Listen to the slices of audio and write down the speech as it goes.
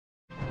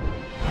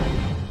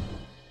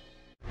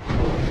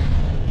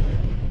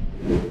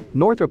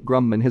Northrop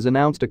Grumman has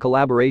announced a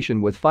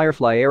collaboration with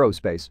Firefly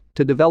Aerospace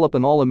to develop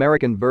an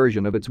all-American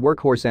version of its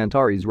workhorse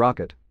Antares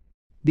rocket.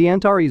 The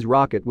Antares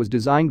rocket was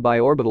designed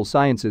by Orbital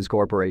Sciences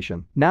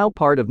Corporation, now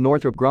part of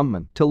Northrop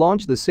Grumman, to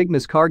launch the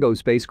Cygnus cargo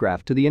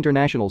spacecraft to the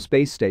International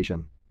Space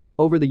Station.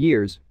 Over the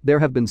years, there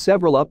have been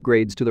several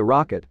upgrades to the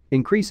rocket,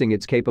 increasing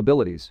its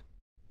capabilities.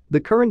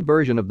 The current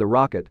version of the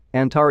rocket,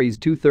 Antares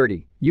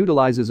 230,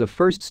 utilizes a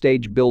first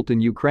stage built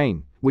in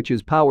Ukraine, which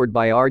is powered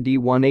by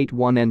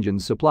RD-181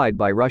 engines supplied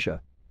by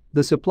Russia.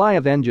 The supply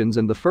of engines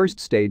and the first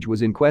stage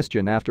was in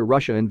question after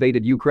Russia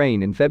invaded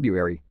Ukraine in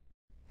February.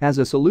 As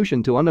a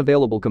solution to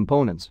unavailable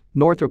components,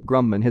 Northrop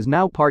Grumman has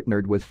now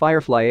partnered with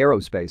Firefly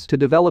Aerospace to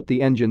develop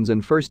the engines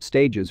and first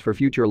stages for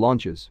future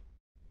launches.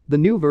 The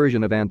new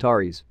version of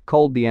Antares,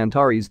 called the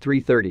Antares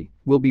 330,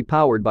 will be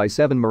powered by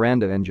 7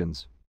 Miranda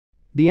engines.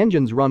 The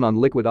engines run on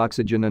liquid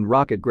oxygen and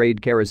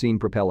rocket-grade kerosene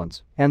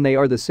propellants, and they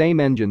are the same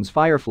engines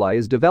Firefly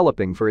is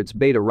developing for its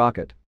Beta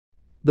rocket.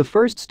 The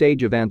first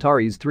stage of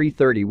Antares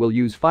 330 will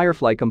use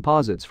Firefly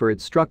composites for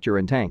its structure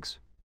and tanks.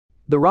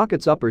 The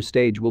rocket's upper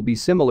stage will be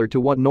similar to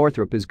what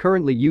Northrop is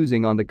currently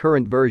using on the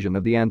current version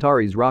of the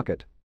Antares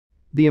rocket.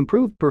 The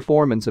improved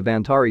performance of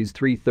Antares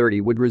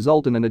 330 would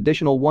result in an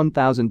additional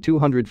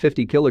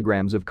 1,250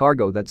 kilograms of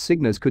cargo that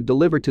Cygnus could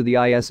deliver to the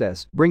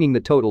ISS, bringing the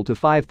total to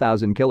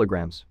 5,000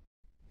 kilograms.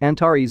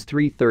 Antares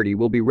 330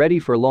 will be ready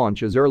for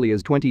launch as early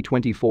as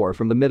 2024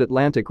 from the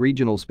Mid-Atlantic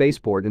Regional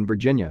Spaceport in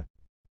Virginia.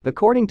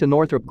 According to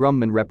Northrop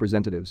Grumman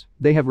representatives,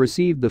 they have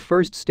received the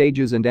first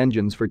stages and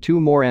engines for 2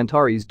 more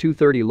Antares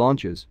 230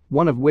 launches,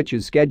 one of which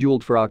is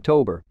scheduled for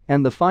October,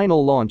 and the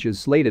final launch is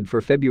slated for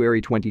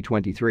February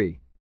 2023.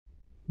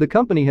 The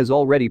company has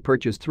already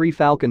purchased 3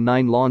 Falcon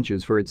 9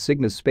 launches for its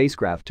Cygnus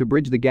spacecraft to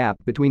bridge the gap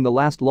between the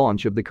last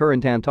launch of the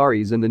current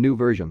Antares and the new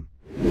version.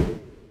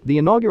 The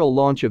inaugural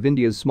launch of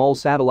India's small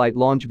satellite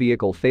launch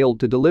vehicle failed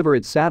to deliver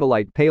its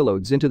satellite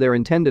payloads into their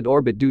intended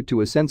orbit due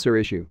to a sensor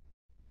issue.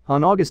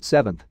 On August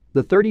 7,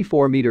 the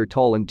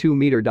 34-meter-tall and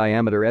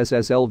 2-meter-diameter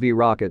SSLV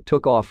rocket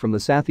took off from the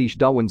Satish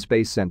Dhawan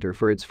Space Center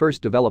for its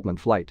first development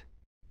flight.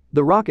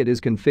 The rocket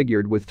is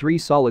configured with 3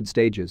 solid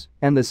stages,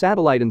 and the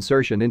satellite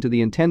insertion into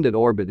the intended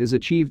orbit is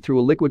achieved through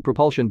a liquid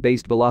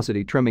propulsion-based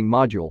velocity trimming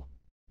module.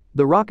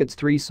 The rocket's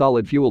 3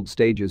 solid-fueled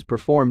stages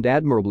performed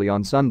admirably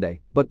on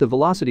Sunday, but the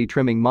velocity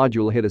trimming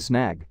module hit a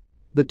snag.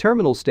 The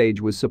terminal stage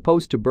was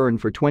supposed to burn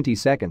for 20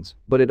 seconds,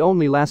 but it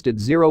only lasted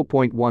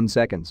 0.1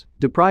 seconds,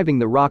 depriving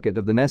the rocket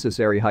of the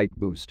necessary height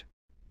boost.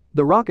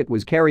 The rocket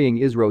was carrying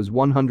ISRO's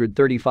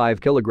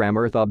 135-kilogram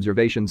Earth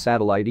observation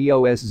satellite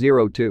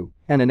EOS-02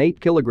 and an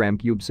 8-kilogram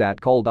CubeSat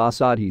called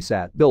Subsidy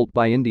built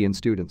by Indian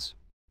students.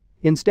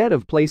 Instead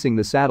of placing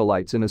the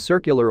satellites in a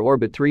circular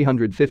orbit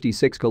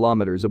 356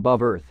 kilometers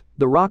above Earth,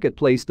 the rocket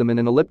placed them in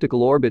an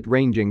elliptical orbit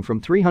ranging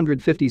from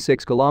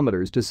 356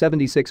 kilometers to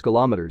 76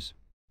 kilometers.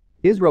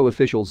 ISRO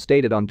officials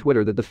stated on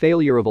Twitter that the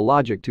failure of a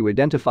logic to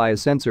identify a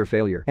sensor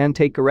failure and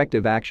take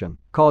corrective action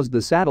caused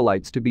the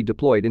satellites to be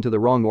deployed into the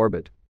wrong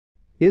orbit.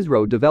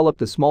 ISRO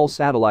developed a small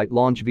satellite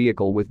launch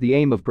vehicle with the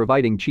aim of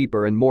providing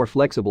cheaper and more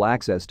flexible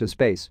access to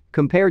space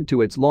compared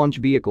to its launch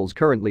vehicles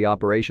currently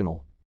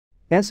operational.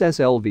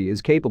 SSLV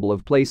is capable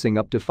of placing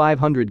up to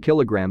 500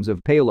 kilograms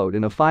of payload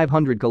in a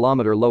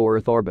 500-kilometer low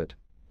Earth orbit.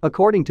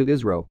 According to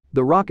ISRO,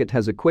 the rocket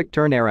has a quick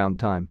turnaround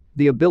time,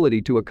 the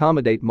ability to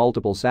accommodate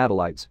multiple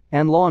satellites,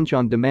 and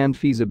launch-on-demand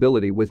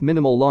feasibility with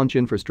minimal launch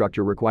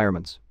infrastructure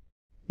requirements.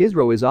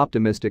 ISRO is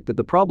optimistic that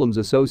the problems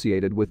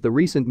associated with the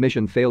recent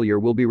mission failure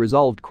will be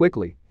resolved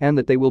quickly and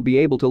that they will be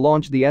able to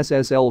launch the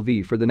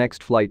SSLV for the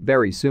next flight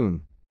very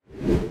soon.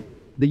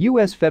 The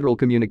U.S. Federal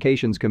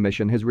Communications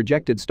Commission has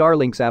rejected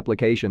Starlink's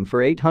application for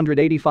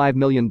 $885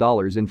 million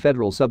in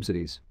federal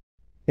subsidies.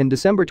 In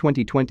December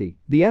 2020,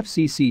 the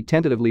FCC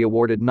tentatively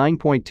awarded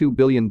 $9.2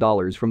 billion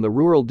from the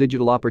Rural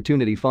Digital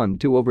Opportunity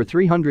Fund to over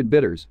 300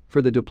 bidders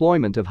for the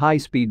deployment of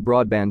high-speed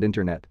broadband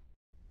internet.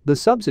 The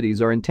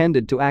subsidies are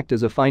intended to act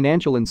as a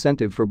financial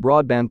incentive for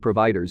broadband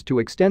providers to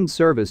extend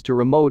service to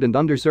remote and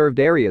underserved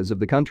areas of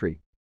the country.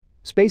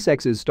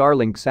 SpaceX's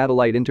Starlink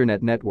satellite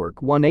internet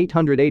network won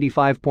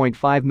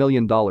 $885.5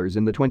 million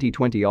in the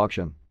 2020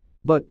 auction.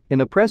 But, in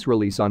a press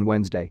release on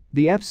Wednesday,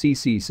 the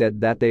FCC said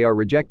that they are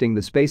rejecting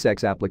the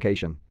SpaceX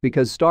application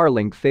because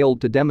Starlink failed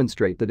to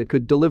demonstrate that it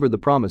could deliver the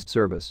promised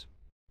service.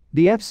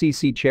 The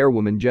FCC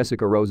chairwoman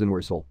Jessica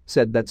Rosenworcel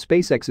said that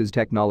SpaceX's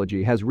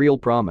technology has real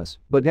promise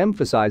but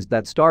emphasized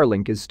that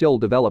Starlink is still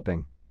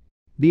developing.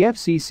 The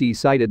FCC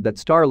cited that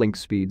Starlink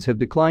speeds have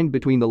declined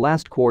between the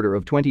last quarter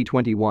of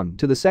 2021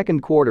 to the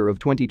second quarter of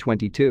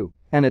 2022,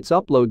 and its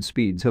upload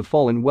speeds have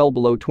fallen well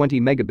below 20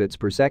 megabits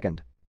per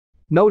second.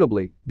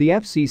 Notably, the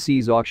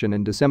FCC's auction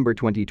in December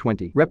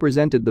 2020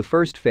 represented the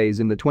first phase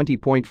in the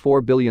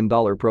 $20.4 billion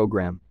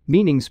program,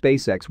 meaning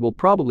SpaceX will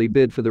probably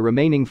bid for the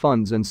remaining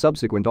funds and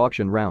subsequent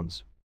auction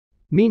rounds.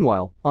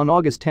 Meanwhile, on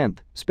August 10,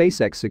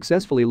 SpaceX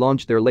successfully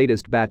launched their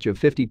latest batch of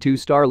 52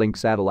 Starlink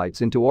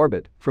satellites into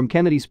orbit from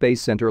Kennedy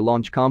Space Center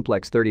Launch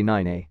Complex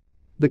 39A.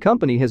 The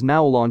company has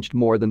now launched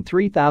more than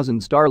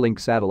 3,000 Starlink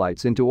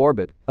satellites into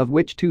orbit, of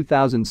which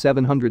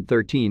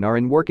 2,713 are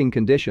in working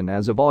condition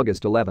as of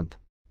August 11.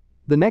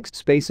 The next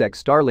SpaceX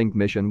Starlink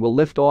mission will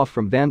lift off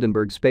from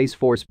Vandenberg Space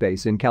Force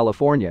Base in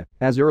California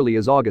as early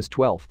as August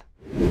 12.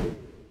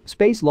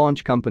 Space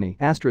launch company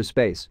Astra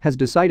Space has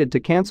decided to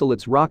cancel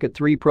its Rocket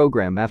 3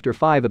 program after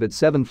 5 of its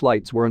 7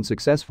 flights were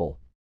unsuccessful.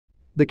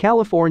 The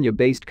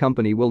California-based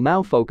company will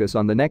now focus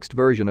on the next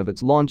version of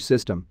its launch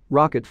system,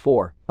 Rocket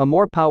 4, a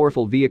more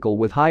powerful vehicle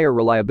with higher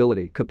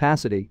reliability,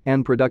 capacity,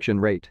 and production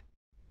rate.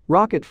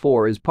 Rocket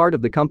 4 is part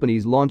of the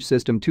company's Launch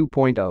System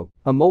 2.0,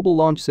 a mobile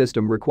launch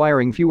system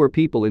requiring fewer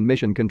people in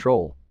mission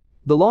control.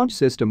 The launch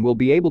system will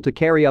be able to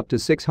carry up to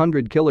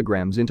 600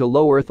 kilograms into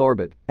low Earth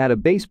orbit at a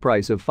base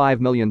price of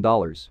 $5 million.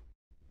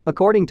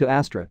 According to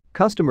Astra,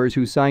 customers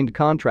who signed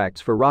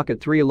contracts for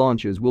Rocket 3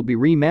 launches will be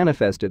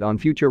re-manifested on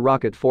future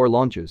Rocket 4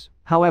 launches.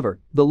 However,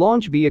 the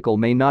launch vehicle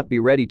may not be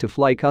ready to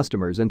fly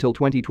customers until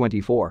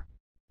 2024.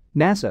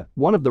 NASA,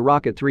 one of the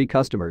Rocket 3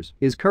 customers,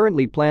 is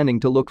currently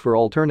planning to look for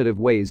alternative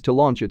ways to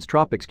launch its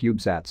TROPICS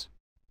CubeSats.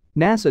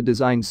 NASA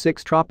designed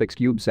 6 TROPICS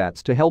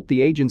CubeSats to help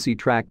the agency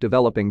track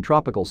developing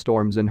tropical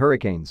storms and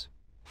hurricanes.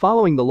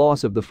 Following the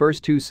loss of the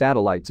first 2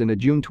 satellites in a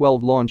June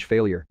 12 launch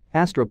failure,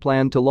 Astra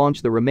planned to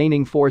launch the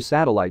remaining 4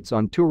 satellites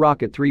on 2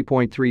 Rocket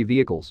 3.3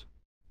 vehicles.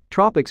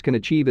 TROPICS can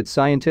achieve its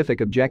scientific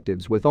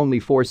objectives with only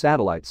 4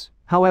 satellites.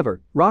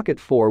 However, Rocket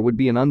 4 would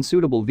be an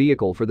unsuitable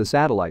vehicle for the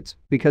satellites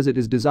because it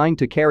is designed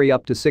to carry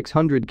up to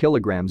 600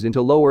 kilograms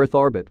into low Earth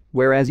orbit,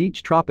 whereas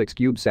each TROPICS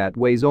CubeSat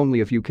weighs only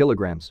a few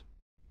kilograms.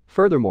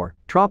 Furthermore,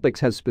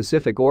 TROPICS has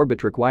specific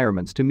orbit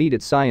requirements to meet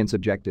its science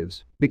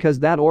objectives. Because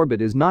that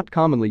orbit is not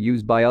commonly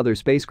used by other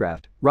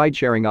spacecraft,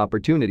 ride-sharing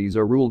opportunities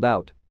are ruled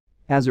out.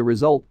 As a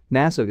result,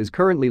 NASA is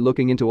currently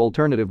looking into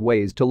alternative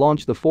ways to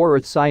launch the 4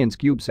 Earth Science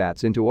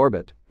CubeSats into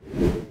orbit.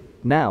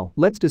 Now,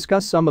 let's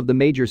discuss some of the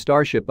major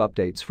Starship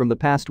updates from the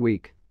past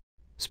week.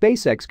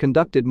 SpaceX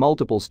conducted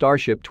multiple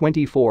Starship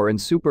 24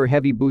 and Super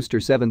Heavy Booster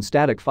 7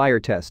 static fire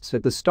tests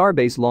at the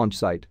Starbase launch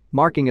site,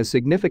 marking a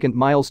significant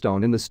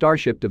milestone in the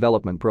Starship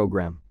development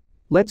program.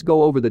 Let's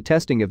go over the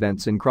testing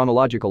events in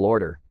chronological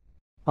order.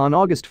 On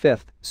August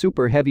 5,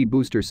 Super Heavy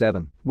Booster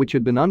 7, which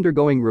had been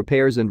undergoing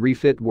repairs and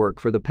refit work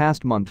for the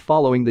past month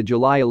following the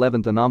July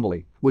 11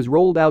 anomaly, was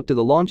rolled out to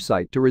the launch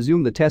site to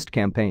resume the test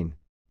campaign.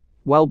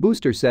 While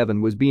Booster 7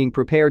 was being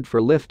prepared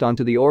for lift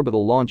onto the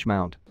orbital launch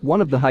mount,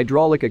 one of the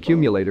hydraulic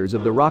accumulators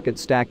of the rocket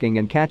stacking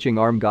and catching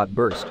arm got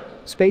burst.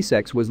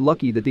 SpaceX was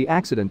lucky that the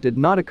accident did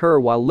not occur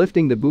while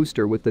lifting the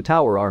booster with the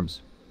tower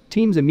arms.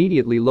 Teams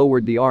immediately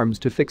lowered the arms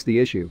to fix the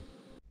issue.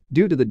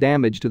 Due to the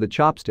damage to the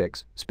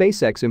chopsticks,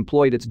 SpaceX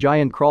employed its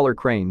giant crawler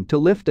crane to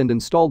lift and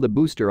install the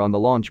booster on the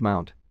launch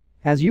mount.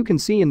 As you can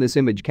see in this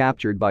image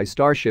captured by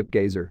Starship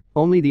Gazer,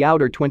 only the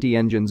outer 20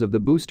 engines of the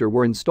booster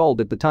were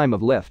installed at the time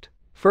of lift.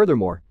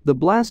 Furthermore, the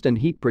blast and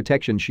heat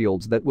protection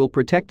shields that will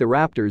protect the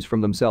Raptors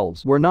from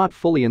themselves were not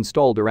fully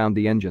installed around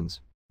the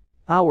engines.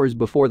 Hours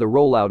before the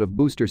rollout of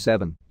Booster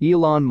 7,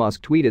 Elon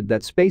Musk tweeted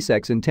that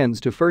SpaceX intends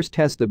to first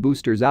test the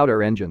booster's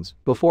outer engines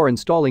before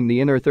installing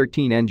the inner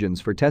 13 engines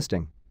for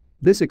testing.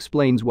 This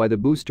explains why the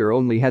booster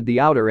only had the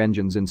outer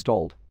engines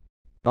installed.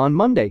 On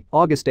Monday,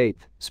 August 8,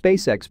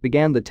 SpaceX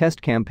began the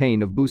test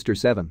campaign of Booster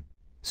 7.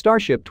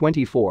 Starship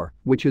 24,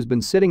 which has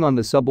been sitting on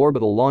the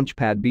suborbital launch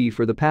pad B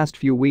for the past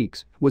few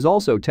weeks, was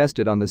also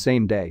tested on the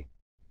same day.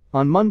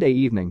 On Monday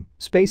evening,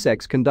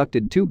 SpaceX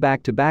conducted 2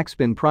 back-to-back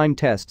spin prime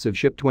tests of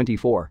Ship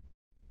 24.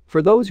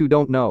 For those who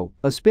don't know,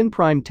 a spin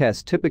prime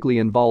test typically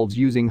involves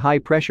using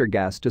high-pressure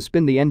gas to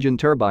spin the engine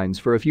turbines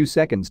for a few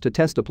seconds to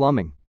test the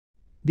plumbing.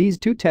 These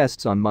 2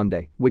 tests on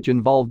Monday, which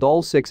involved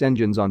all 6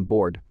 engines on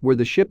board, were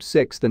the ship's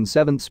 6th and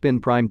 7th spin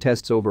prime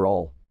tests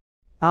overall.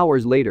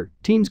 Hours later,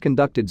 teams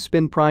conducted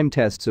spin prime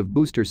tests of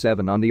Booster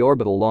 7 on the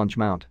orbital launch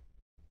mount.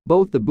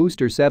 Both the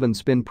Booster 7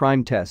 spin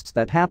prime tests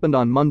that happened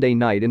on Monday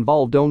night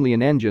involved only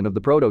an engine of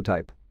the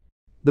prototype.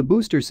 The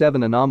Booster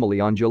 7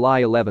 anomaly on July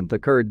 11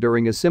 occurred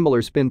during a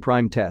similar spin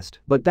prime test,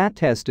 but that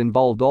test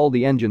involved all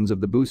the engines of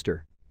the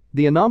booster.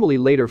 The anomaly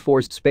later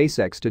forced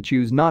SpaceX to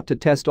choose not to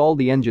test all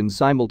the engines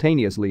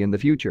simultaneously in the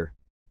future.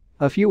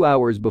 A few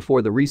hours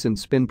before the recent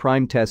spin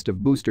prime test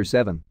of Booster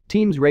 7,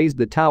 teams raised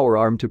the tower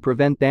arm to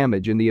prevent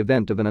damage in the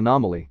event of an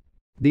anomaly.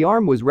 The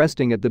arm was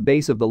resting at the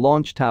base of the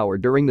launch tower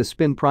during the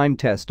spin prime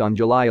test on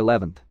July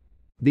 11.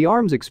 The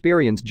arms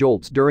experienced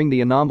jolts during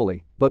the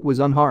anomaly, but was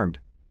unharmed.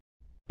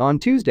 On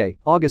Tuesday,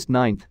 August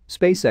 9,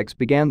 SpaceX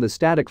began the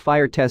static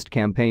fire test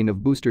campaign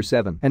of Booster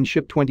 7 and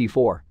Ship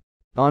 24.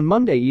 On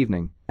Monday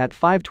evening, at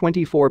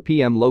 5:24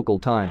 p.m. local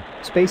time,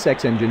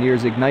 SpaceX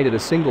engineers ignited a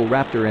single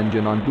Raptor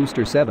engine on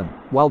Booster 7,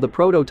 while the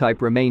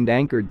prototype remained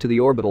anchored to the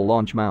orbital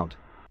launch mount.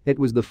 It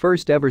was the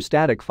first ever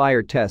static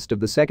fire test of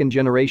the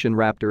second-generation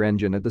Raptor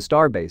engine at the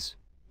Starbase.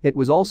 It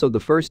was also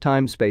the first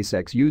time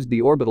SpaceX used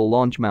the orbital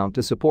launch mount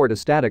to support a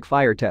static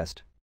fire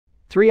test.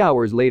 3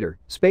 hours later,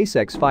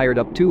 SpaceX fired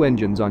up 2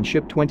 engines on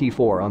Ship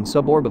 24 on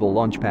suborbital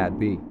launch pad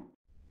B.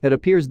 It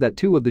appears that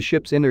 2 of the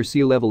ship's inner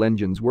sea-level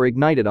engines were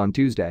ignited on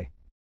Tuesday.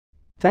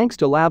 Thanks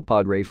to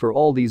LabPadre for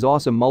all these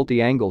awesome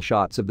multi-angle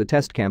shots of the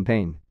test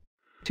campaign.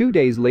 2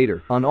 days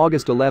later, on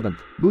August 11,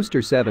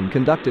 Booster 7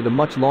 conducted a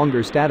much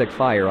longer static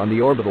fire on the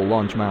orbital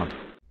launch mount.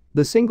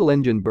 The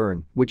single-engine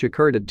burn, which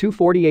occurred at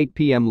 2:48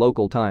 p.m.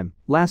 local time,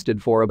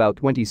 lasted for about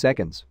 20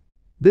 seconds.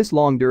 This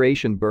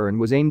long-duration burn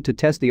was aimed to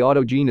test the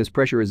autogenous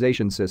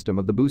pressurization system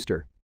of the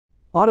booster.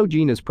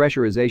 Autogenous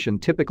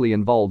pressurization typically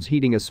involves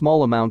heating a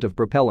small amount of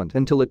propellant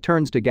until it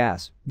turns to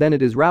gas, then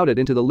it is routed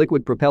into the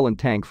liquid propellant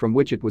tank from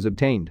which it was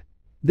obtained.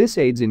 This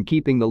aids in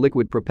keeping the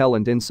liquid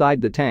propellant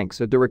inside the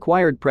tanks at the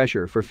required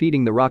pressure for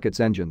feeding the rocket's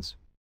engines.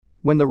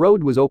 When the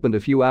road was opened a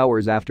few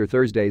hours after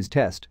Thursday's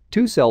test,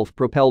 2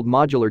 self-propelled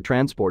modular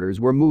transporters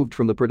were moved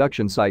from the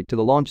production site to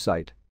the launch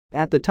site.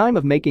 At the time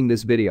of making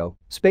this video,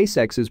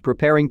 SpaceX is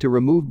preparing to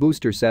remove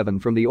Booster 7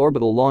 from the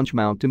orbital launch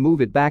mount to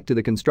move it back to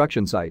the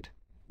construction site.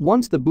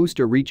 Once the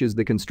booster reaches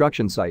the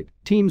construction site,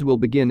 teams will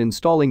begin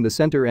installing the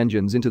center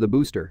engines into the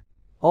booster.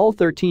 All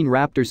 13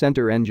 Raptor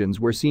center engines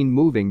were seen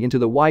moving into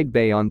the wide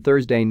bay on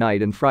Thursday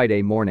night and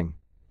Friday morning.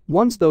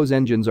 Once those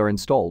engines are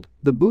installed,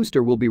 the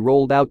booster will be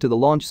rolled out to the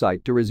launch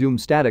site to resume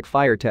static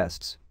fire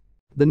tests.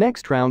 The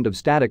next round of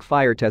static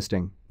fire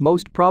testing,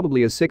 most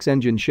probably a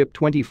 6-engine Ship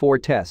 24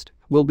 test,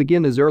 will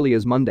begin as early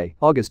as Monday,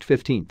 August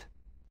 15.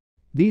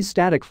 These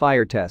static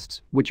fire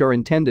tests, which are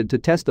intended to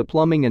test the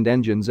plumbing and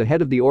engines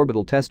ahead of the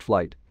orbital test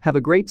flight, have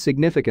a great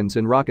significance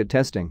in rocket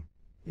testing.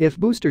 If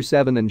Booster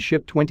 7 and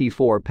Ship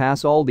 24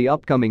 pass all the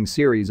upcoming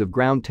series of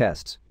ground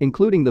tests,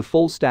 including the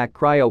full-stack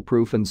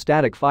cryo-proof and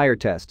static fire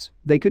tests,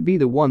 they could be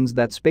the ones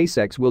that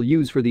SpaceX will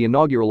use for the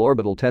inaugural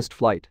orbital test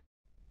flight.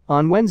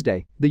 On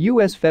Wednesday, the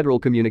U.S. Federal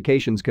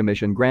Communications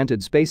Commission granted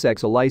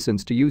SpaceX a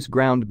license to use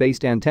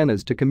ground-based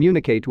antennas to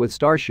communicate with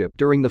Starship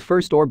during the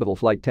first orbital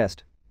flight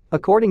test.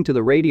 According to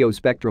the radio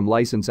spectrum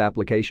license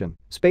application,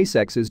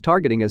 SpaceX is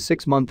targeting a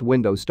 6-month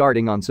window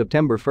starting on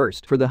September 1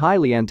 for the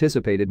highly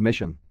anticipated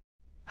mission.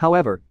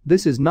 However,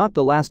 this is not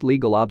the last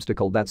legal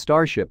obstacle that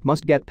Starship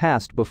must get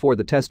past before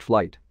the test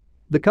flight.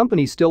 The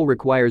company still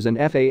requires an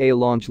FAA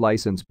launch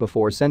license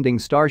before sending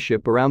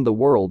Starship around the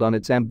world on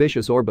its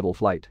ambitious orbital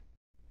flight.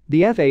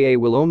 The FAA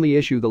will only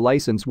issue the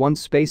license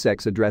once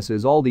SpaceX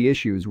addresses all the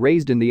issues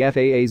raised in the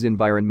FAA's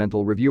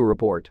environmental review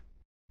report.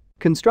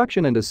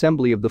 Construction and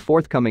assembly of the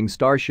forthcoming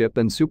Starship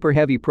and Super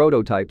Heavy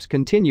prototypes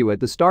continue at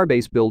the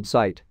Starbase build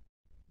site.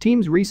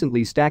 Teams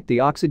recently stacked the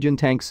oxygen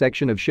tank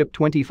section of Ship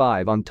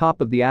 25 on top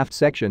of the aft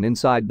section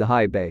inside the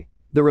high bay.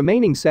 The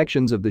remaining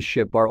sections of the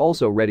ship are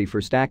also ready for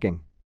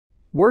stacking.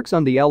 Works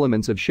on the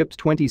elements of Ships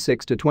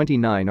 26 to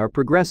 29 are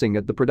progressing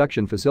at the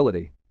production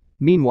facility.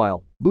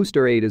 Meanwhile,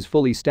 Booster 8 is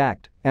fully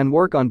stacked, and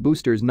work on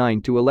Boosters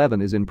 9 to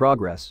 11 is in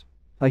progress.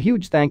 A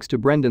huge thanks to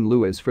Brendan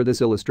Lewis for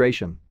this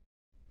illustration.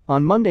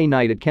 On Monday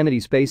night at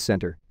Kennedy Space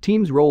Center,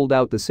 teams rolled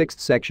out the 6th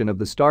section of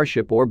the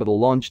Starship orbital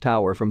launch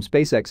tower from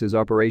SpaceX's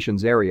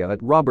operations area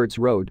at Roberts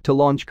Road to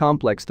Launch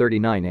Complex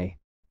 39A.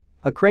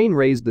 A crane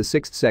raised the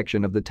 6th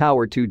section of the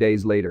tower 2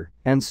 days later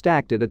and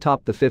stacked it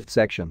atop the 5th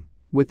section.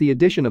 With the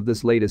addition of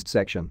this latest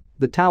section,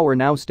 the tower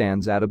now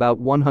stands at about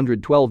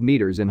 112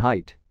 meters in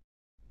height.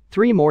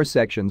 3 more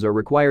sections are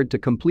required to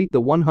complete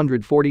the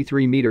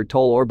 143-meter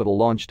tall orbital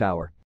launch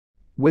tower.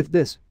 With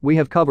this, we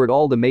have covered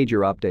all the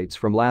major updates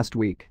from last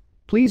week.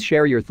 Please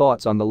share your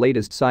thoughts on the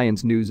latest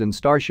science news and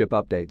Starship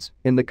updates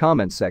in the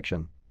comments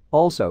section.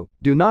 Also,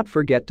 do not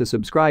forget to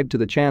subscribe to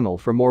the channel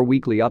for more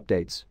weekly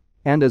updates.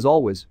 And as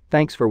always,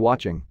 thanks for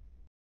watching.